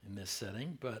this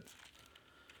setting, but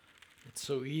it's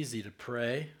so easy to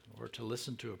pray or to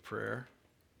listen to a prayer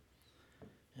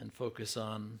and focus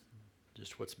on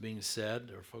just what's being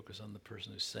said or focus on the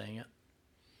person who's saying it.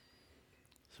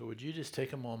 So would you just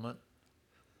take a moment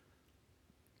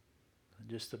and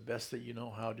just the best that you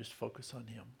know how, just focus on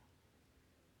him.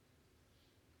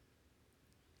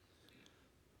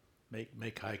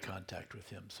 Make eye contact with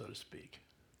him, so to speak.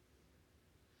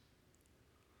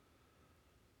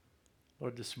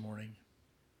 Lord, this morning,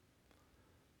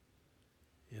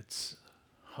 it's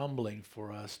humbling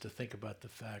for us to think about the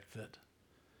fact that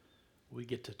we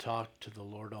get to talk to the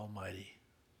Lord Almighty,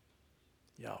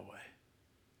 Yahweh.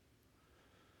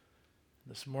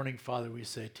 This morning, Father, we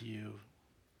say to you,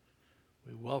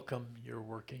 we welcome your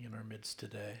working in our midst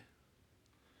today,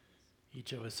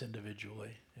 each of us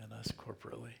individually and us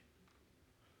corporately.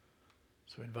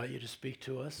 So we invite you to speak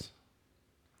to us,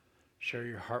 share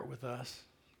your heart with us,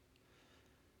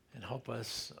 and help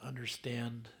us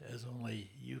understand, as only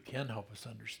you can help us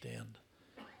understand,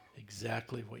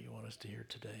 exactly what you want us to hear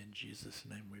today. In Jesus'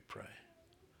 name we pray.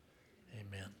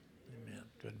 Amen. Amen.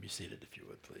 Go ahead and be seated if you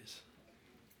would, please.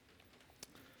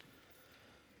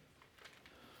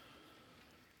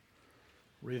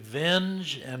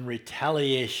 Revenge and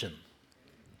retaliation.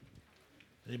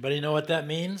 Anybody know what that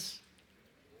means?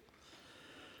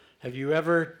 Have you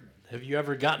ever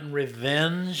gotten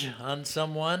revenge on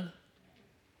someone?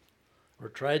 Or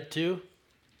tried to?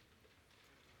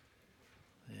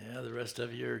 Yeah, the rest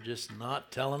of you are just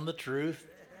not telling the truth.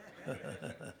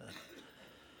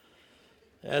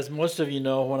 As most of you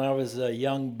know, when I was a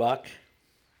young buck,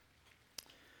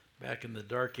 back in the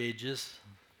dark ages,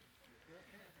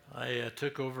 I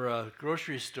took over a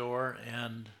grocery store,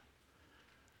 and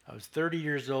I was 30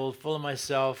 years old, full of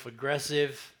myself,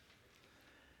 aggressive,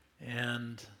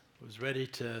 and was ready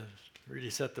to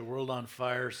really set the world on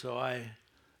fire. So I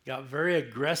got very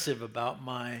aggressive about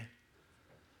my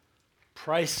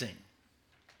pricing.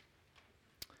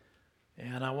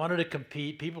 And I wanted to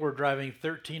compete. People were driving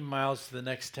 13 miles to the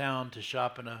next town to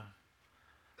shop in a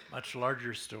much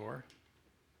larger store.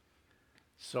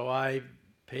 So I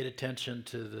paid attention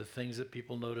to the things that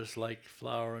people notice, like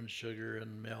flour and sugar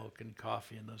and milk and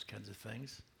coffee and those kinds of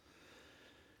things.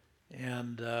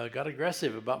 And got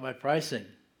aggressive about my pricing.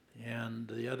 And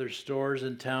the other stores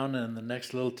in town and the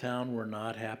next little town were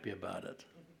not happy about it.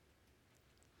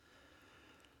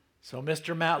 So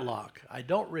Mr. Matlock, I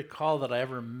don't recall that I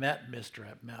ever met Mr.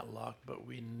 Matlock, but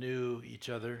we knew each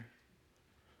other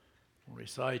when we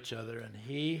saw each other, and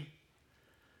he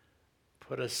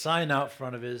put a sign out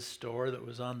front of his store that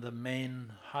was on the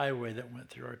main highway that went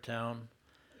through our town,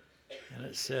 and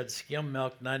it said skim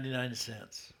milk 99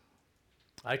 cents.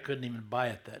 I couldn't even buy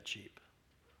it that cheap.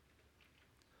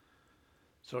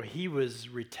 So he was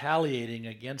retaliating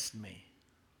against me.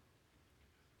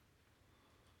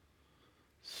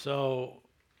 So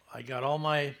I got all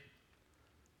my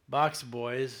box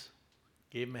boys,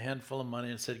 gave them a handful of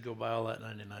money, and said, go buy all that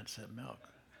 99-cent milk.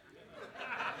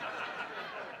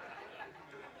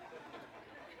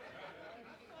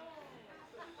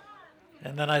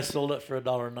 And then I sold it for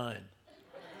 $1.09.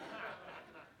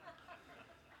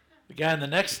 The guy in the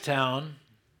next town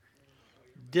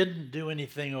didn't do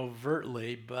anything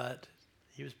overtly, but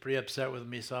he was pretty upset with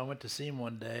me, so I went to see him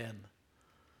one day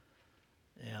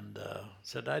and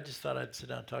said, I just thought I'd sit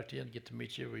down and talk to you and get to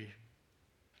meet you. We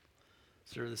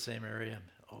serve the same area. And,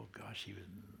 oh gosh, he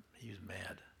was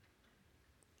mad.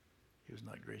 He was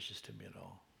not gracious to me at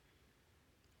all.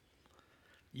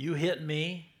 You hit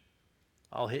me,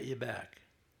 I'll hit you back.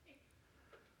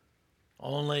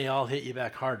 Only I'll hit you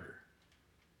back harder.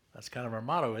 That's kind of our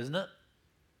motto, isn't it?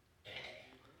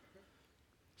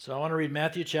 So I want to read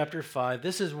Matthew chapter 5.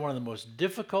 This is one of the most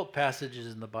difficult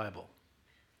passages in the Bible.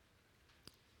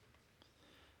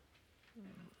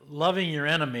 Loving your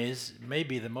enemies may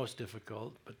be the most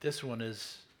difficult, but this one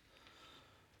is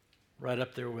right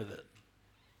up there with it.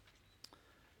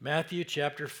 Matthew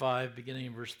chapter 5, beginning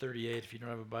in verse 38. If you don't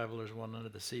have a Bible, there's one under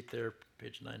the seat there,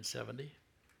 page 970.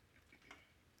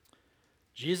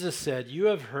 Jesus said, you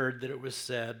have heard that it was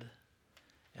said,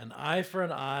 an eye for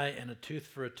an eye and a tooth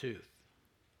for a tooth.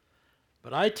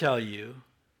 But I tell you,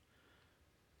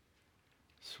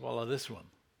 swallow this one.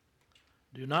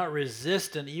 Do not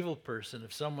resist an evil person.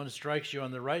 If someone strikes you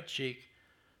on the right cheek,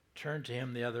 turn to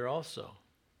him the other also.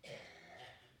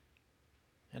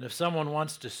 And if someone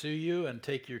wants to sue you and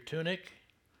take your tunic,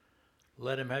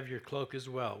 let him have your cloak as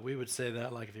well. We would say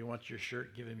that like if he wants your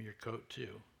shirt, give him your coat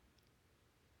too.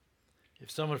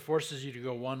 If someone forces you to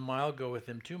go 1 mile, go with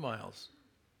him 2 miles.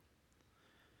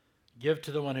 Give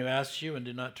to the one who asks you, and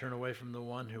do not turn away from the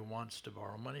one who wants to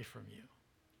borrow money from you.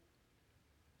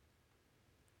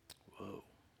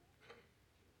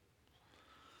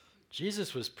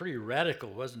 Jesus was pretty radical,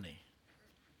 wasn't he?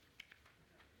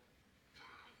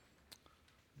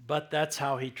 But that's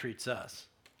how he treats us.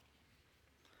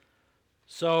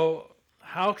 So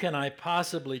how can I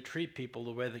possibly treat people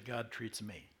the way that God treats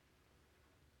me?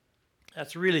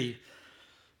 That's really,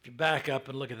 if you back up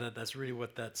and look at that, that's really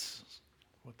what that's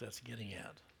getting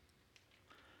at.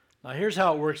 Now here's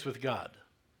how it works with God.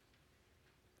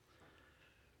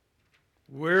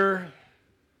 We're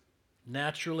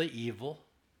naturally evil.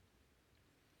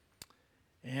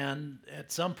 And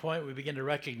at some point we begin to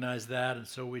recognize that, and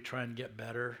so we try and get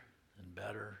better and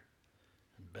better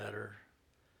and better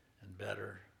and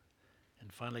better.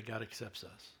 And finally God accepts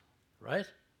us. Right?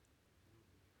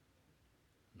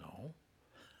 No.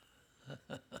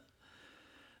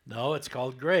 No, it's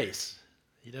called grace.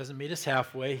 He doesn't meet us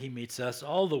halfway. He meets us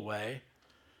all the way.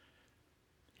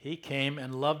 He came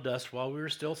and loved us while we were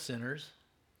still sinners,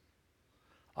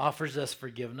 offers us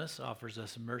forgiveness, offers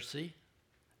us mercy,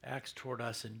 acts toward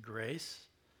us in grace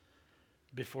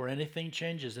before anything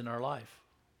changes in our life.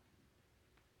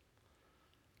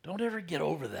 Don't ever get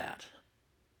over that.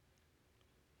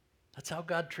 That's how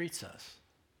God treats us.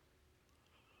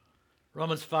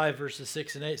 Romans 5 verses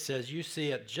 6 and 8 says, "You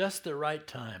see, at just the right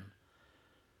time,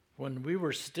 when we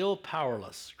were still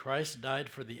powerless, Christ died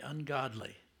for the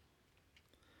ungodly.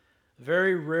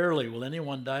 Very rarely will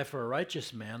anyone die for a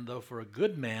righteous man, though for a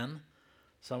good man,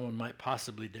 someone might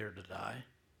possibly dare to die.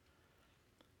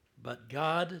 But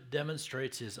God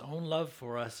demonstrates his own love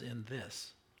for us in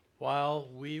this: while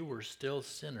we were still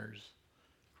sinners,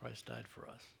 Christ died for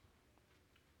us."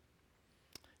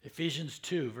 Ephesians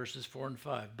 2, verses 4 and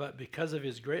 5. "But because of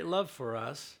his great love for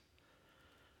us,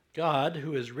 God,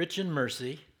 who is rich in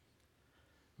mercy,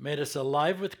 made us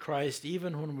alive with Christ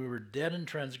even when we were dead in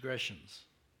transgressions.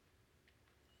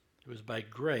 It was by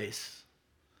grace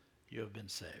you have been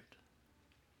saved."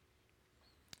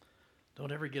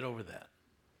 Don't ever get over that.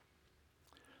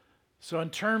 So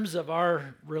in terms of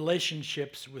our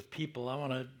relationships with people, I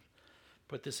want to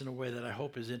put this in a way that I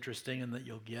hope is interesting and that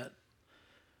you'll get.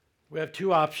 We have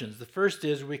two options. The first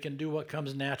is we can do what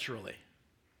comes naturally.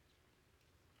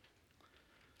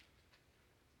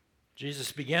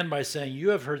 Jesus began by saying, "You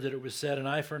have heard that it was said, an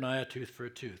eye for an eye, a tooth for a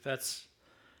tooth."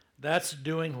 That's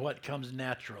doing what comes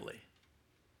naturally.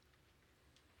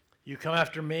 You come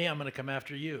after me, I'm going to come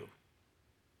after you.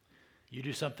 You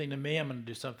do something to me, I'm going to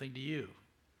do something to you.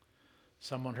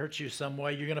 Someone hurts you some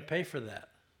way, you're going to pay for that.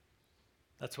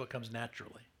 That's what comes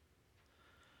naturally.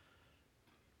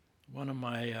 One of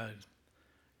my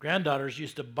granddaughters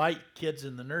used to bite kids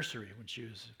in the nursery when she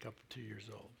was 2 years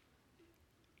old.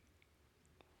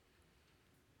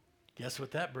 Guess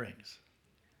what that brings?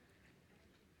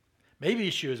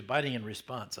 Maybe she was biting in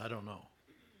response. I don't know.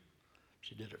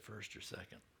 She did it first or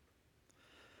second.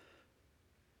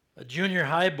 A junior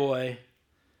high boy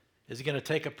is going to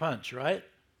take a punch, right?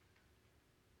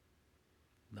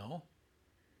 No.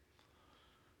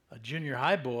 A junior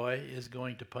high boy is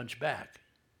going to punch back.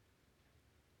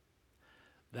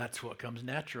 That's what comes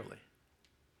naturally.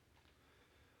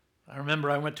 I remember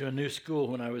I went to a new school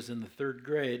when I was in the 3rd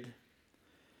grade,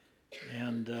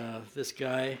 and this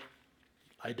guy,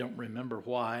 I don't remember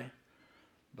why,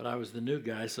 but I was the new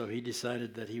guy, so he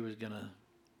decided that he was going to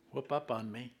whoop up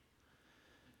on me.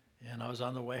 And I was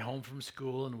on the way home from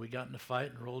school, and we got in a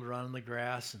fight and rolled around in the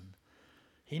grass, and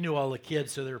he knew all the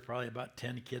kids, so there were probably about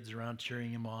 10 kids around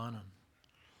cheering him on. And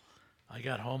I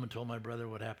got home and told my brother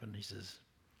what happened. He says,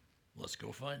 "Let's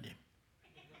go find him."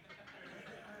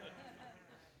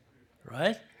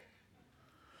 Right?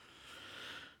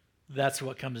 That's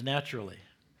what comes naturally.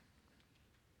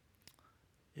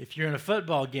 If you're in a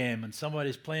football game and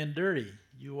somebody's playing dirty,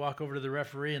 you walk over to the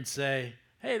referee and say,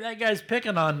 "Hey, that guy's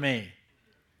picking on me."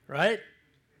 Right?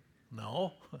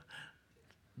 No.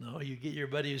 No, you get your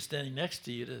buddy who's standing next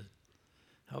to you to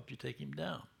help you take him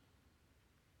down.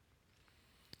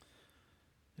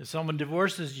 If someone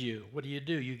divorces you, what do?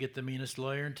 You get the meanest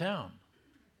lawyer in town.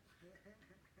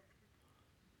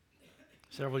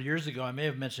 Several years ago, I may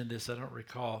have mentioned this, I don't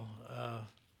recall.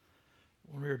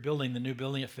 When we were building the new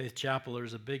building at Faith Chapel, there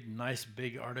was a nice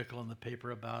big article in the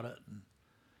paper about it. And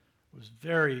it was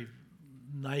very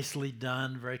nicely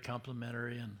done, very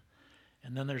complimentary.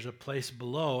 And then there's a place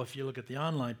below, if you look at the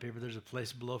online paper, there's a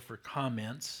place below for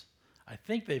comments. I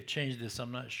think they've changed this,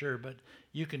 I'm not sure, but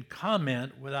you can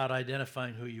comment without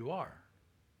identifying who you are.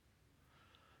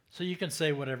 So you can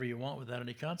say whatever you want without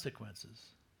any consequences.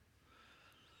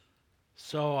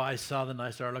 So I saw the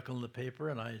nice article in the paper,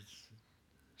 and I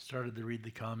started to read the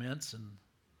comments, and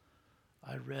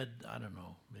I read, I don't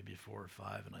know, maybe 4 or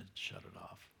 5, and I shut it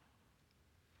off.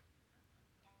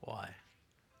 Why?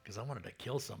 Because I wanted to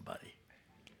kill somebody.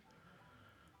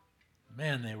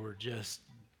 Man, they were just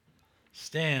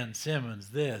Stan Simmons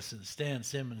this and Stan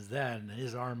Simmons that, and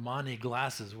his Armani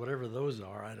glasses, whatever those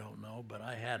are, I don't know, but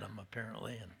I had them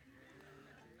apparently. And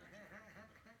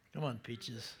come on,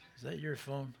 Peaches, is that your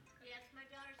phone? Yes, my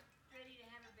daughter's ready to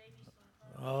have her baby, so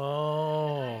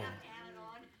Oh, I have to have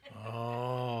it on.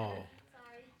 oh,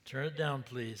 Sorry. turn it down,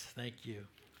 please. Thank you.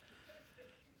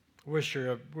 Wish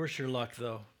her luck,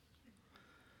 though.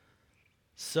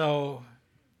 So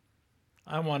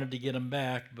I wanted to get them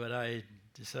back, but I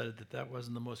decided that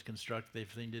wasn't the most constructive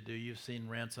thing to do. You've seen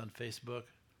rants on Facebook.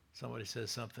 Somebody says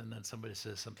something, then somebody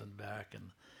says something back, and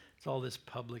it's all this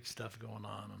public stuff going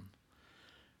on, and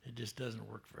it just doesn't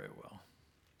work very well.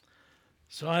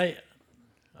 So I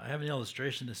have an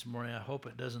illustration this morning. I hope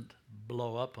it doesn't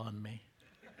blow up on me.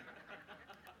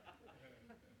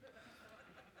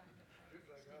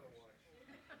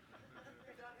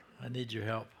 I need your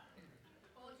help.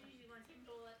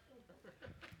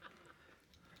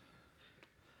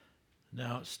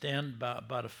 Now stand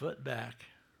about a foot back.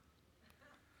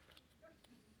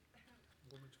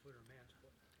 Woman's foot or man's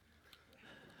foot?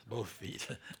 Both feet.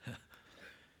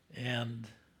 And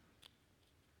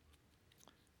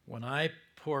when I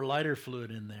pour lighter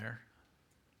fluid in there,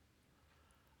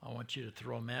 I want you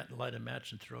to light a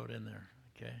match and throw it in there,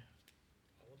 okay?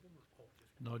 All of them or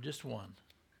just No, just one.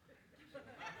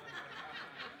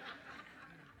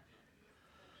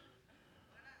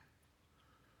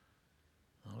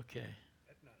 Okay.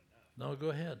 That's not enough. No, go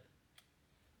ahead.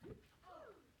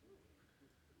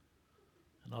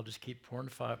 And I'll just keep pouring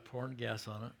gas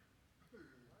on it.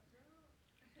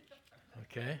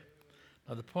 Okay?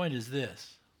 Now the point is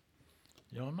this.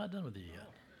 I'm not done with you yet.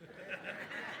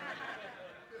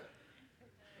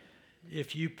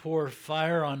 If you pour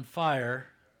fire on fire,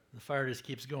 the fire just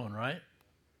keeps going, right?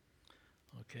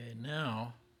 Okay,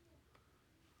 now.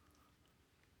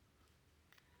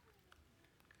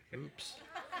 Oops.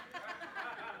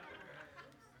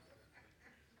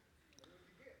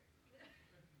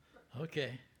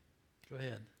 Okay, go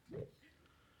ahead.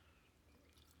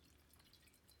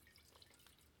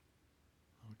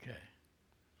 Okay.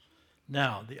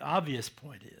 Now, the obvious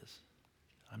point is,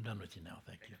 I'm done with you now,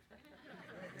 thank you.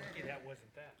 Yeah, that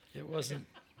wasn't that. It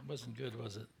wasn't good,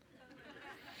 was it?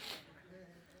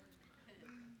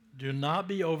 Do not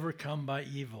be overcome by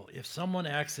evil. If someone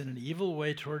acts in an evil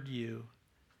way toward you,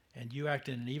 and you act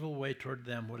in an evil way toward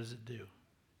them, what does it do?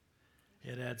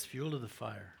 It adds fuel to the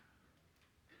fire.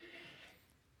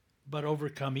 But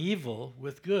overcome evil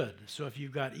with good. So if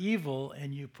you've got evil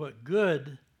and you put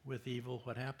good with evil,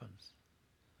 what happens?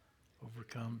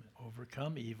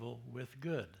 Overcome evil with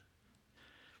good.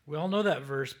 We all know that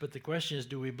verse, but the question is,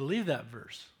 do we believe that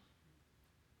verse?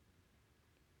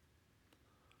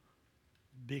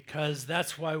 Because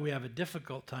that's why we have a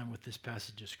difficult time with this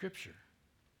passage of Scripture.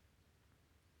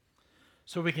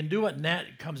 So we can do what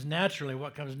comes naturally.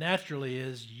 What comes naturally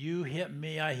is you hit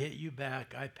me, I hit you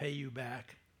back, I pay you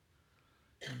back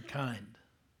in kind.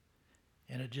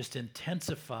 And it just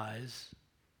intensifies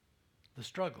the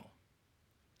struggle.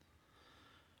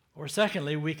 Or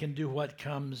secondly, we can do what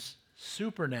comes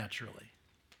supernaturally.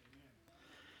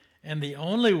 And the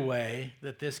only way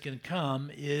that this can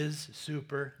come is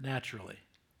supernaturally.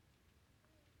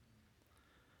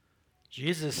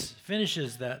 Jesus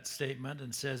finishes that statement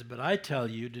and says, "But I tell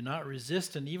you, do not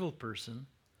resist an evil person.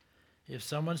 If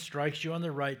someone strikes you on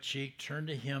the right cheek, turn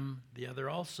to him the other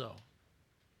also."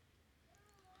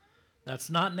 That's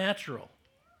not natural.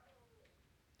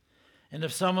 And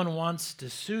if someone wants to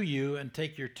sue you and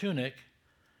take your tunic,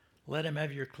 let him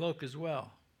have your cloak as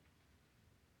well.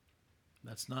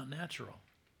 That's not natural.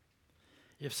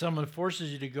 If someone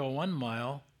forces you to go 1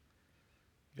 mile,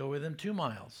 go with him 2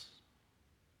 miles.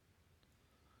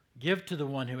 Give to the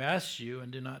one who asks you,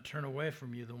 and do not turn away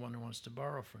from you the one who wants to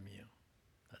borrow from you.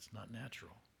 That's not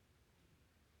natural.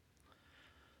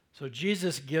 So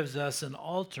Jesus gives us an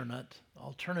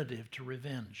alternative to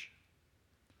revenge.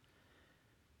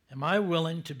 Am I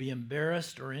willing to be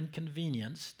embarrassed or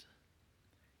inconvenienced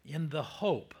in the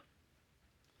hope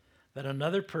that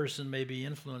another person may be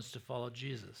influenced to follow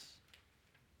Jesus?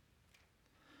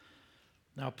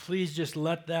 Now, please just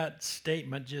let that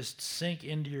statement just sink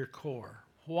into your core.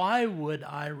 Why would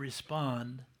I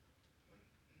respond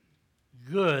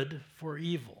good for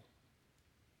evil?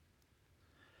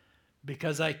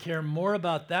 Because I care more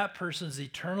about that person's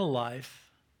eternal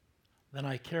life than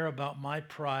I care about my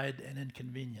pride and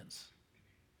inconvenience.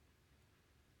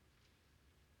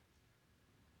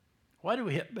 Why do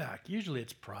we hit back? Usually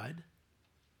it's pride.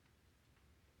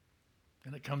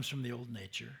 And it comes from the old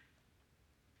nature.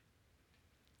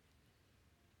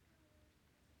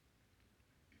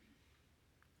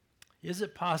 Is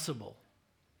it possible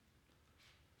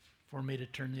for me to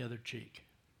turn the other cheek?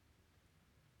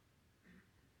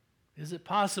 Is it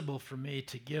possible for me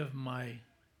to give my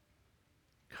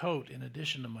coat in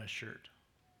addition to my shirt?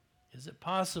 Is it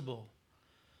possible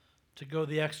to go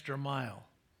the extra mile?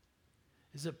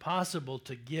 Is it possible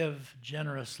to give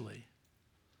generously?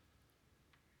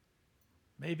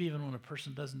 Maybe even when a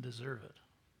person doesn't deserve it.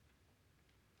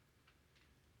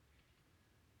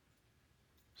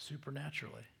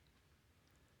 Supernaturally.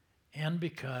 And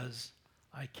because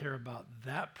I care about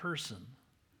that person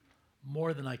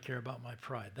more than I care about my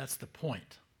pride. That's the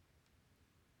point.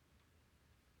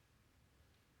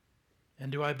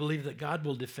 And do I believe that God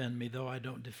will defend me, though I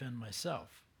don't defend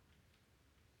myself?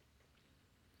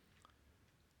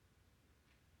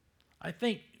 I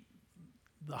think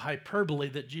the hyperbole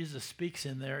that Jesus speaks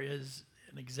in there is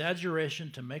an exaggeration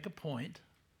to make a point.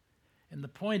 And the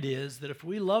point is that if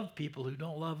we love people who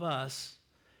don't love us,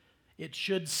 it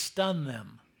should stun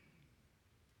them.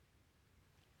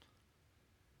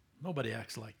 Nobody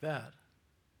acts like that.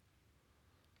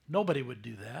 Nobody would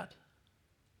do that.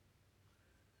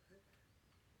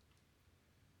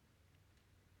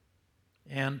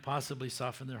 And possibly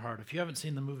soften their heart. If you haven't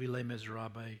seen the movie Les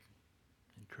Miserables, I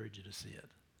encourage you to see it.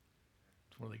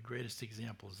 It's one of the greatest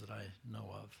examples that I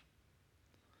know of.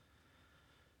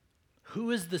 Who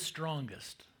is the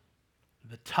strongest?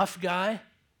 The tough guy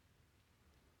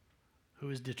who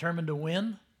is determined to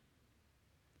win?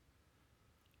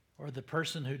 Or the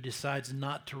person who decides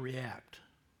not to react?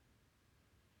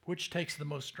 Which takes the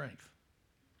most strength?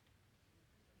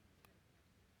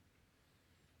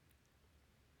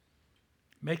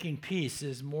 Making peace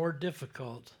is more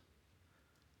difficult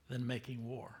than making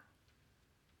war.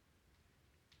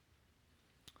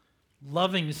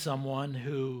 Loving someone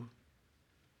who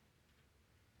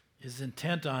is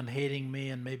intent on hating me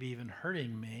and maybe even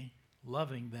hurting me,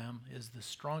 loving them is the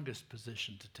strongest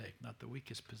position to take, not the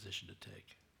weakest position to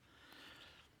take.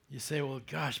 You say, well,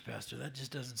 gosh, Pastor, that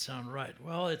just doesn't sound right.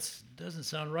 Well, it doesn't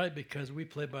sound right because we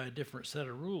play by a different set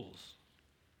of rules.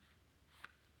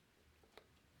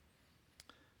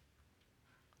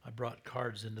 I brought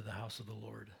cards into the house of the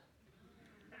Lord.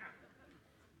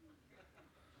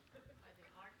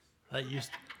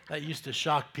 That used to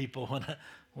shock people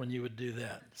when you would do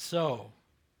that. So,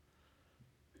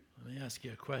 let me ask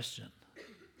you a question.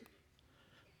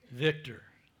 Victor,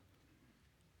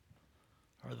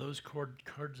 are those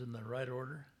cards in the right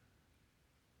order?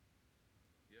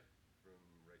 Yeah, from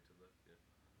right to left,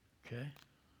 yeah. Okay.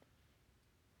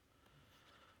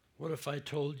 What if I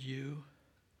told you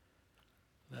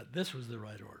that this was the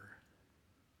right order?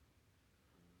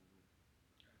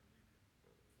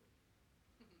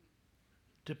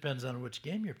 Depends on which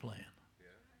game you're playing. Yeah,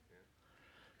 yeah.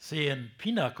 See, in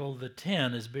Pinochle, the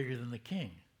 10 is bigger than the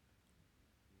king.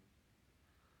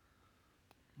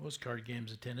 Most card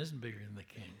games, the 10 isn't bigger than the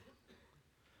king.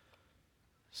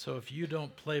 So if you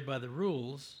don't play by the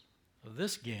rules of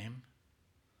this game,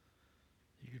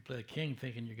 you could play a king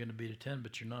thinking you're going to beat a 10,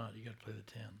 but you're not. You got to play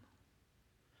the 10.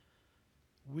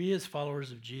 We as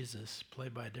followers of Jesus play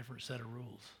by a different set of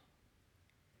rules.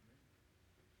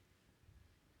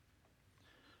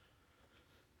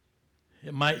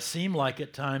 It might seem like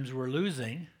at times we're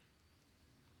losing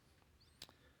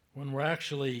when we're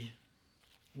actually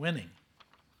winning.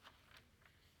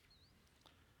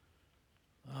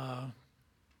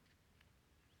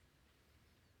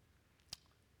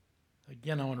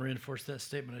 Again, I want to reinforce that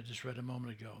statement I just read a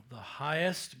moment ago. The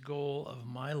highest goal of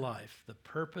my life, the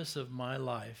purpose of my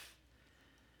life,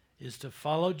 is to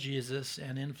follow Jesus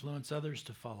and influence others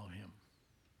to follow him.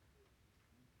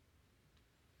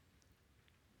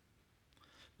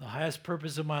 The highest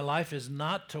purpose of my life is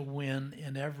not to win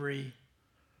in every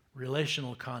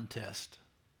relational contest.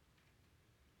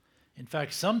 In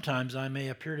fact, sometimes I may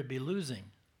appear to be losing,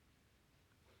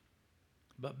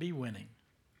 but be winning.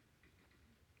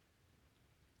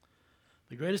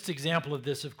 The greatest example of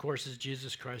this, of course, is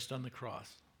Jesus Christ on the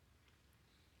cross.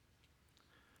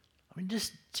 I mean,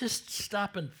 just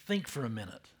stop and think for a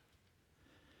minute.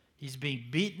 He's being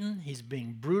beaten, he's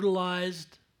being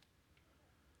brutalized,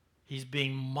 he's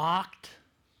being mocked.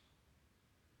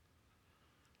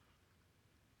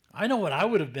 I know what I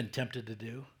would have been tempted to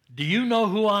do. Do you know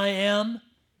who I am?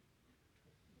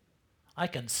 I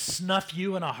can snuff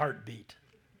you in a heartbeat.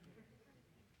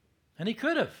 And he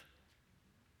could have.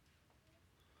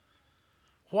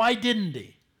 Why didn't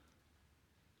he?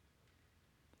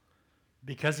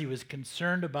 Because he was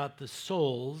concerned about the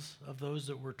souls of those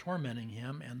that were tormenting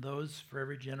him and those for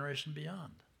every generation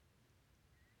beyond.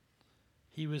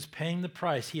 He was paying the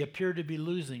price. He appeared to be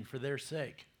losing for their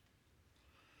sake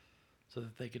so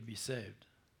that they could be saved.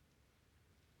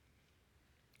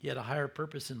 He had a higher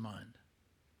purpose in mind.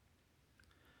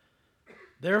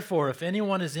 Therefore, if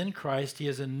anyone is in Christ, he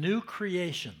is a new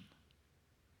creation.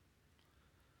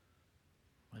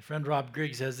 My friend Rob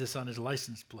Griggs has this on his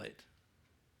license plate.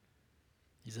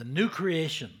 He's a new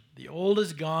creation. The old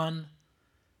is gone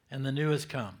and the new has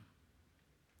come.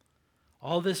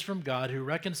 All this from God, who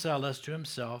reconciled us to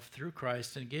himself through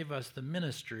Christ and gave us the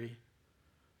ministry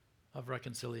of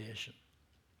reconciliation.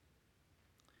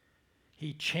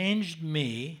 He changed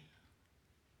me.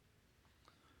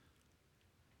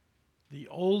 The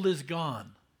old is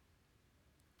gone.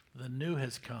 The new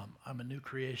has come. I'm a new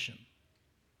creation.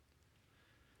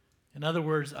 In other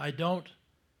words, at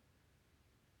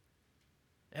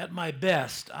my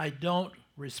best, I don't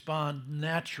respond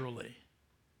naturally.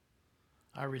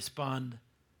 I respond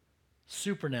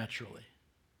supernaturally.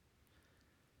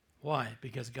 Why?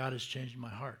 Because God has changed my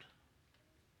heart.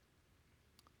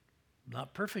 I'm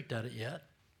not perfect at it yet.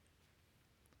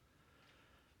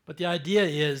 But the idea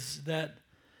is that,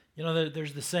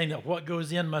 there's the saying that what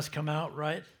goes in must come out,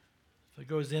 right? If it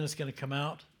goes in, it's going to come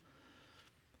out.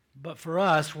 But for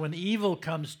us, when evil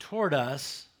comes toward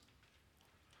us,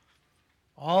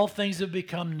 all things have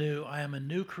become new. I am a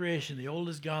new creation. The old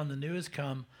is gone, the new has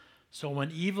come. So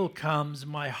when evil comes,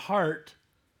 my heart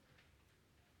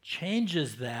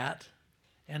changes that,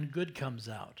 and good comes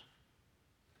out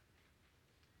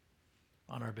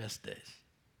on our best days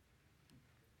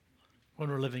when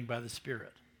we're living by the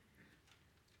Spirit.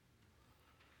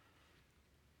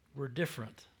 We're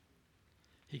different.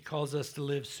 He calls us to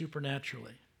live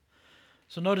supernaturally.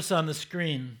 So notice on the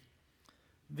screen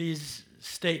these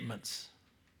statements.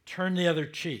 Turn the other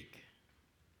cheek.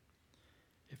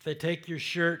 If they take your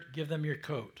shirt, give them your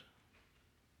coat.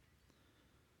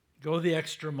 Go the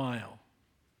extra mile.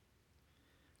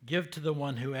 Give to the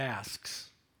one who asks.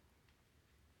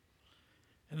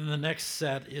 And then the next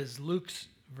set is Luke's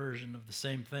version of the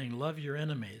same thing. Love your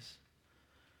enemies.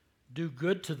 Do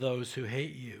good to those who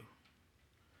hate you.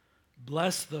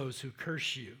 Bless those who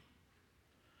curse you.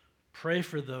 Pray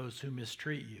for those who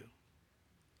mistreat you.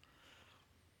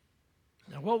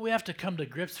 Now, what we have to come to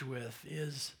grips with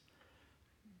is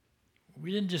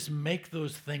we didn't just make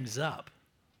those things up.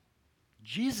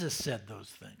 Jesus said those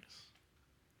things.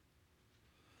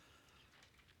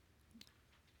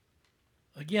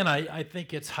 Again, I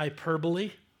think it's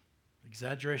hyperbole,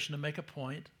 exaggeration to make a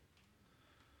point.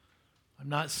 I'm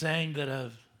not saying that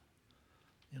a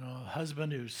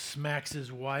husband who smacks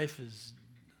his wife is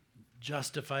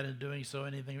justified in doing so,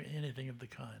 anything of the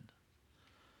kind.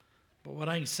 But what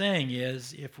I'm saying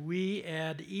is, if we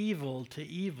add evil to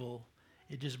evil,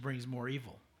 it just brings more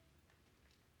evil.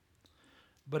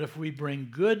 But if we bring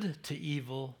good to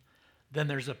evil, then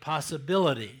there's a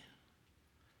possibility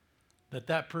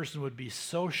that person would be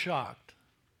so shocked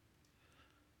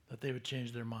that they would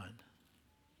change their mind.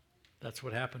 That's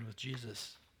what happened with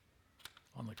Jesus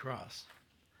on the cross.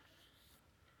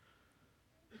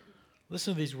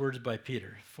 Listen to these words by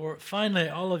Peter. For finally,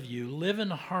 all of you, live in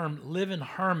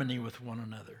harmony with one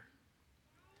another.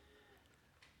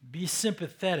 Be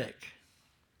sympathetic.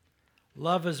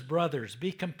 Love as brothers.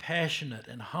 Be compassionate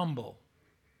and humble.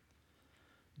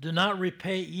 Do not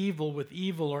repay evil with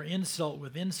evil or insult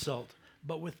with insult,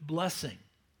 but with blessing.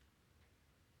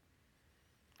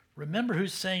 Remember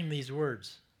who's saying these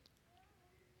words.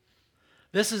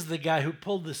 This is the guy who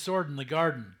pulled the sword in the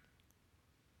garden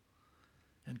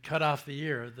and cut off the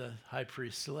ear of the high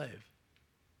priest's slave.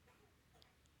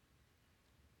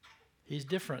 He's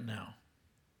different now.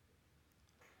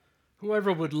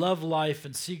 Whoever would love life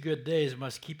and see good days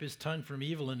must keep his tongue from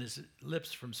evil and his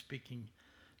lips from speaking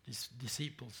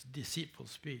deceitful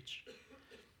speech.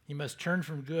 He must turn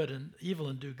from good and evil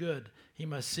and do good. He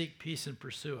must seek peace and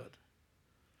pursue it.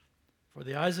 For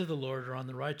the eyes of the Lord are on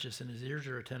the righteous, and his ears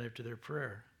are attentive to their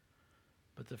prayer.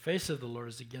 But the face of the Lord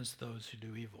is against those who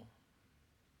do evil.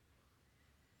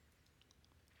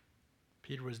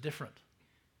 Peter was different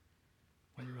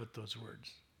when he wrote those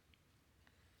words.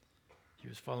 He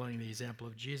was following the example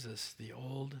of Jesus. The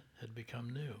old had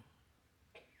become new.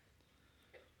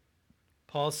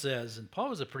 Paul says, and Paul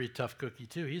was a pretty tough cookie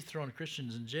too. He's throwing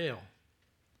Christians in jail.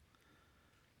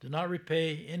 Do not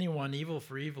repay anyone evil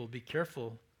for evil. Be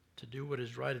careful to do what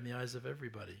is right in the eyes of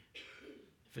everybody.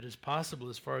 If it is possible,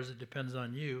 as far as it depends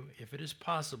on you,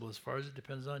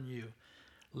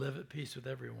 live at peace with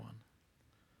everyone.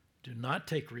 Do not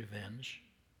take revenge,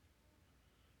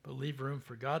 but leave room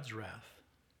for God's wrath.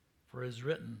 For it is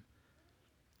written,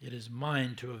 it is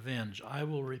mine to avenge. I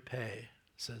will repay,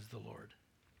 says the Lord.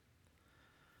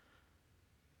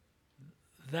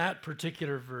 That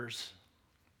particular verse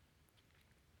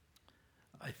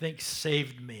I think,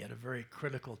 saved me at a very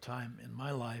critical time in my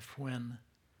life when,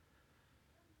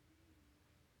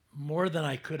 more than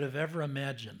I could have ever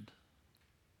imagined,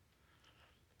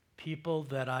 people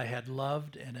that I had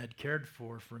loved and had cared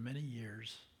for many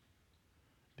years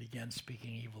began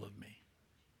speaking evil of me.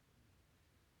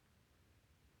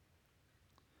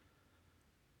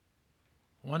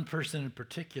 One person in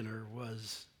particular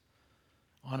was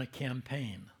on a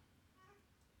campaign.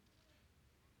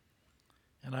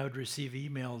 And I would receive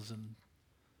emails and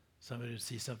somebody would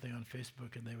see something on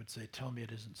Facebook and they would say, "Tell me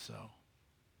it isn't so."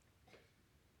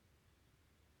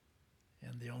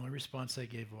 And the only response I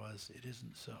gave was, "It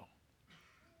isn't so."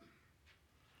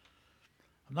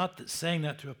 I'm not saying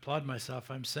that to applaud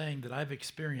myself. I'm saying that I've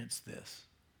experienced this.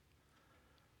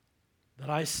 That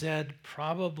I said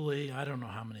probably, I don't know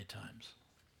how many times,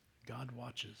 God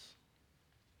watches.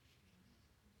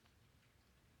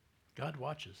 God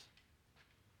watches.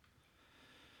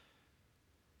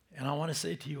 And I want to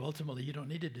say to you, ultimately, you don't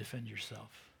need to defend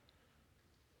yourself.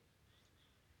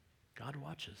 God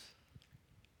watches.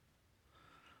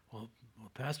 Well,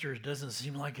 Pastor, it doesn't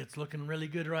seem like it's looking really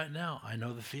good right now. I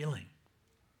know the feeling.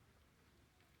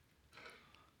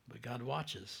 But God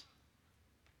watches.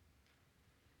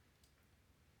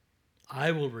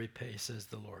 I will repay, says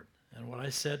the Lord. And what I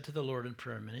said to the Lord in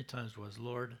prayer many times was,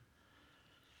 "Lord,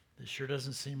 this sure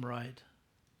doesn't seem right.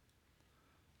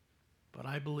 But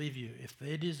I believe you. If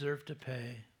they deserve to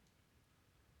pay,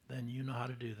 then you know how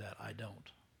to do that. I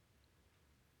don't."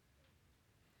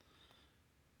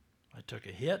 I took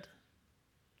a hit.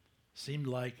 Seemed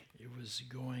like it was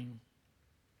going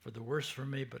for the worse for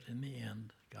me, but in the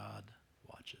end, God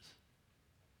watches.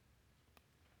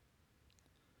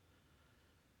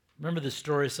 Remember the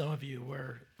story, some of you,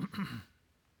 where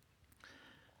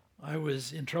I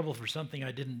was in trouble for something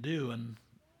I didn't do, and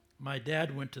my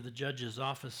dad went to the judge's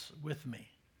office with me.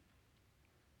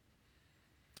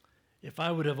 If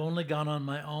I would have only gone on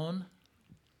my own,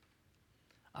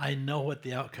 I know what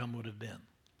the outcome would have been.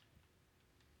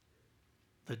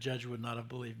 The judge would not have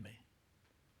believed me.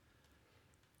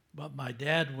 But my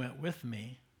dad went with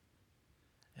me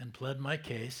and pled my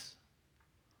case,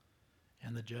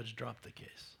 and the judge dropped the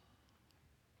case.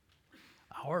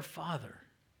 Our Father.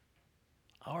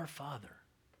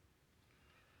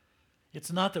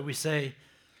 It's not that we say,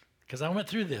 because I went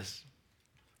through this,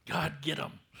 "God, get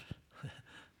them.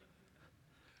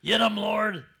 Get them,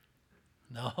 Lord."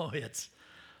 No, it's,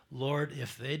 "Lord,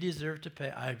 if they deserve to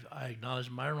pay," I acknowledge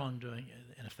my wrongdoing,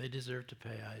 and if they deserve to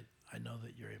pay, I know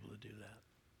that you're able to do that.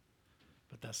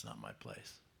 But that's not my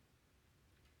place.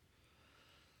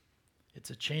 It's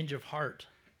a change of heart.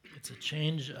 It's a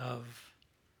change of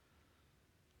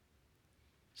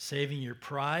saving your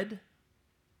pride,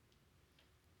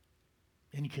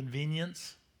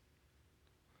 inconvenience,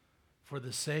 for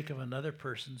the sake of another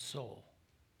person's soul.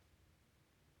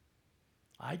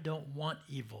 I don't want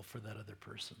evil for that other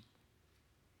person.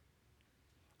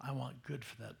 I want good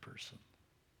for that person.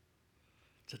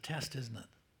 It's a test, isn't it?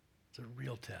 It's a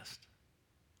real test.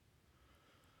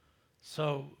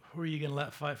 So who are you going to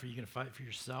let fight for? Are you going to fight for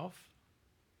yourself?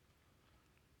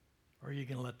 Or are you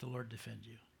going to let the Lord defend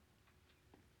you?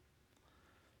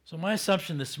 So my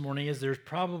assumption this morning is there's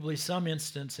probably some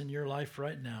instance in your life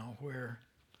right now where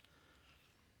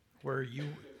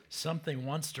something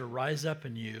wants to rise up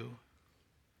in you.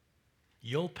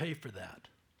 You'll pay for that.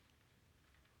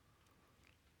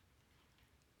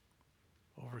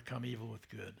 Overcome evil with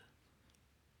good.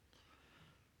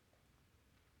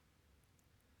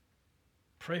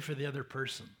 Pray for the other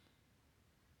person.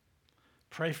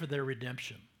 Pray for their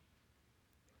redemption.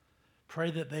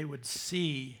 Pray that they would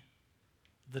see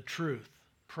the truth.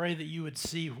 Pray that you would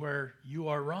see where you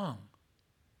are wrong.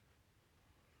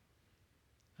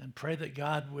 And pray that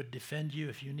God would defend you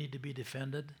if you need to be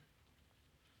defended.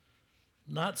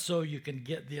 Not so you can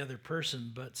get the other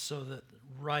person, but so that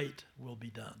right will be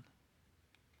done.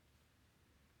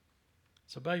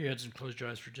 So bow your heads and close your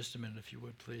eyes for just a minute, if you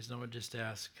would, please. And I would just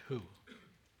ask, who?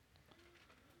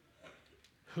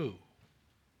 Who?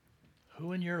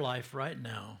 Who in your life right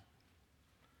now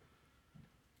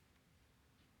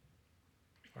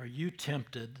are you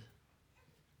tempted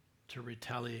to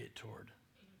retaliate toward?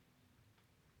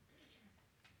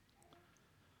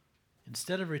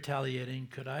 Instead of retaliating,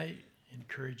 could I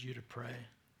encourage you to pray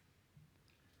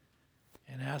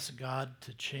and ask God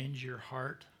to change your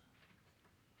heart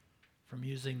from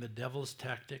using the devil's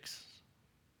tactics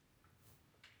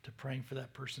to praying for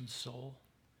that person's soul?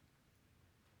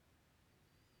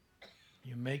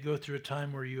 You may go through a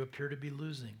time where you appear to be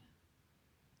losing,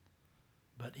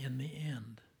 but in the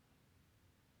end,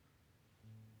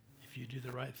 if you do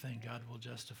the right thing, God will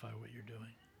justify what you're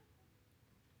doing.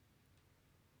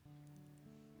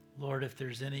 Lord, if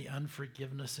there's any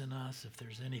unforgiveness in us, if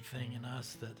there's anything in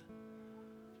us that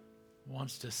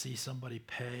wants to see somebody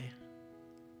pay,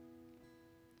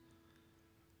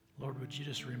 Lord, would you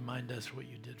just remind us what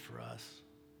you did for us?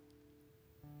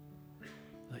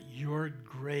 That your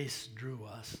grace drew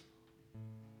us.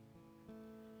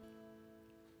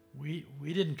 We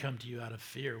didn't come to you out of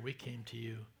fear. We came to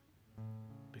you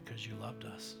because you loved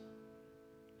us.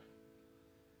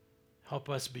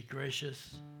 Help us be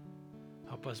gracious.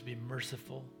 Help us be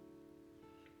merciful.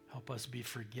 Help us be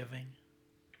forgiving.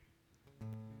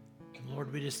 And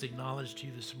Lord, we just acknowledge to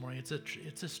you this morning,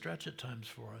 it's a stretch at times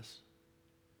for us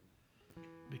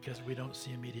because we don't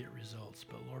see immediate results.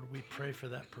 But Lord, we pray for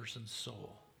that person's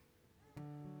soul,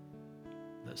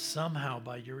 that somehow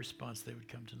by your response they would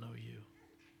come to know you.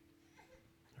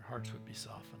 Their hearts would be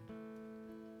softened.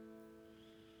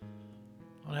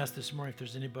 I want to ask this morning if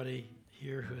there's anybody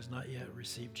here who has not yet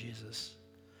received Jesus.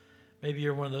 Maybe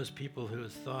you're one of those people who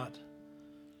has thought,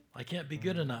 I can't be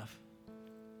good enough.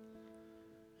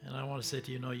 And I want to say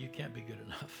to you, no, you can't be good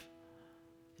enough.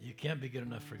 You can't be good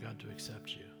enough for God to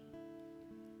accept you.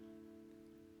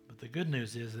 But the good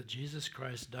news is that Jesus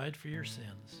Christ died for your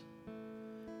sins.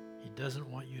 He doesn't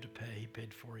want you to pay. He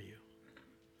paid for you.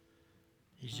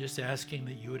 He's just asking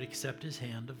that you would accept his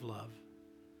hand of love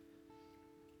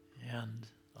and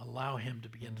allow him to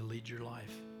begin to lead your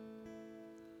life.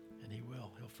 And he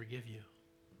will. He'll forgive you.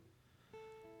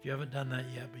 If you haven't done that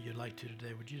yet, but you'd like to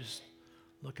today, would you just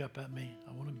look up at me?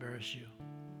 I won't embarrass you.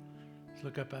 Just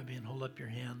look up at me and hold up your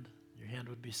hand. Your hand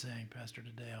would be saying, Pastor,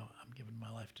 today I'm giving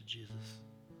my life to Jesus.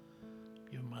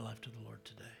 I'm giving my life to the Lord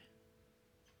today.